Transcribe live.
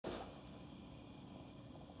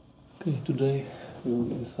Okay, today we will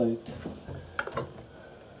inside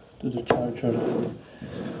to the charger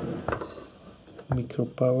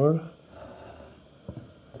Micropower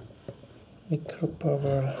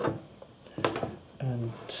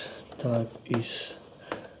and type is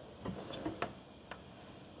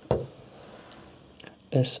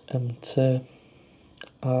SMC-HF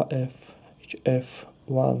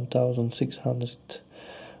 1600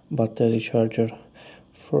 battery charger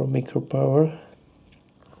for Micropower,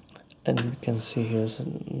 and we can see here's a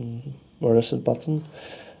reset button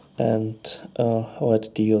and LED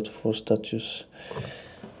diode for status.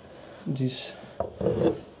 This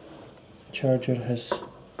charger has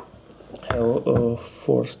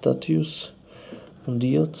 4 status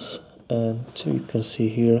diodes, and you can see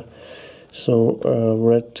here, so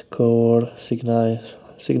red color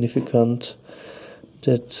significant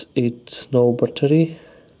that it's no battery,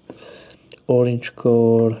 orange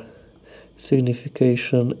color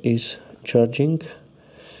signification is charging,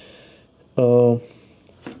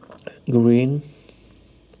 green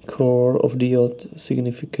color of diode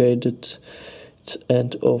significated it's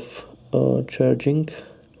end of charging,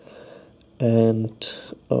 and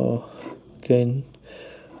again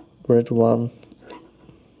red one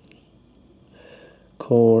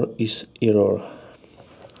color is error.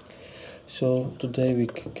 So today we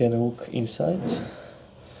can look inside.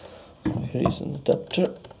 Here is an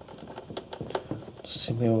adapter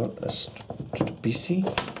similar as to the PC.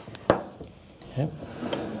 Yeah.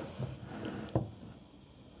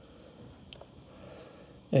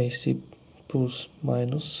 AC plus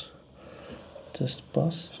minus test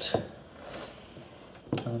passed,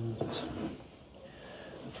 and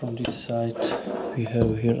from this side we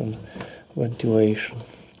have here a ventilation,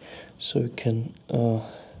 so you can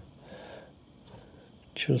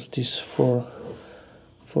choose these four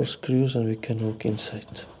screws and we can look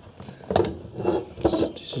inside. So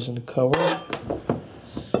this is in the cover.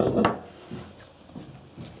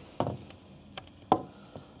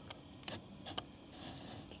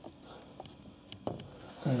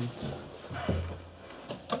 And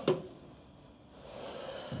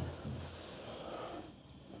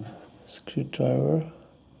screwdriver,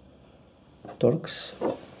 Torx,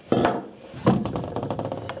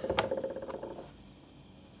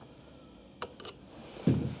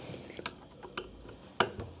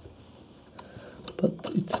 but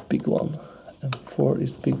it's big one, M4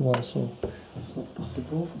 is big one, so it's not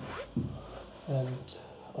possible. And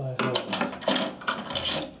I have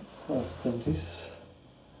first and this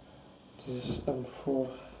is M4.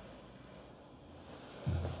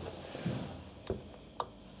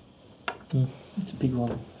 It's big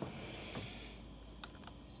one.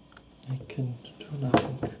 I can't do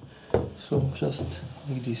nothing. So just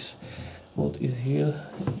like this. What is here?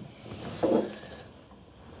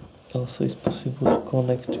 Also, it's possible to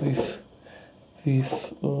connect with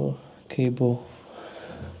cable.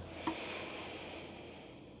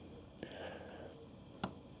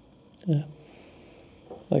 Yeah,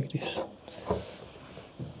 like this.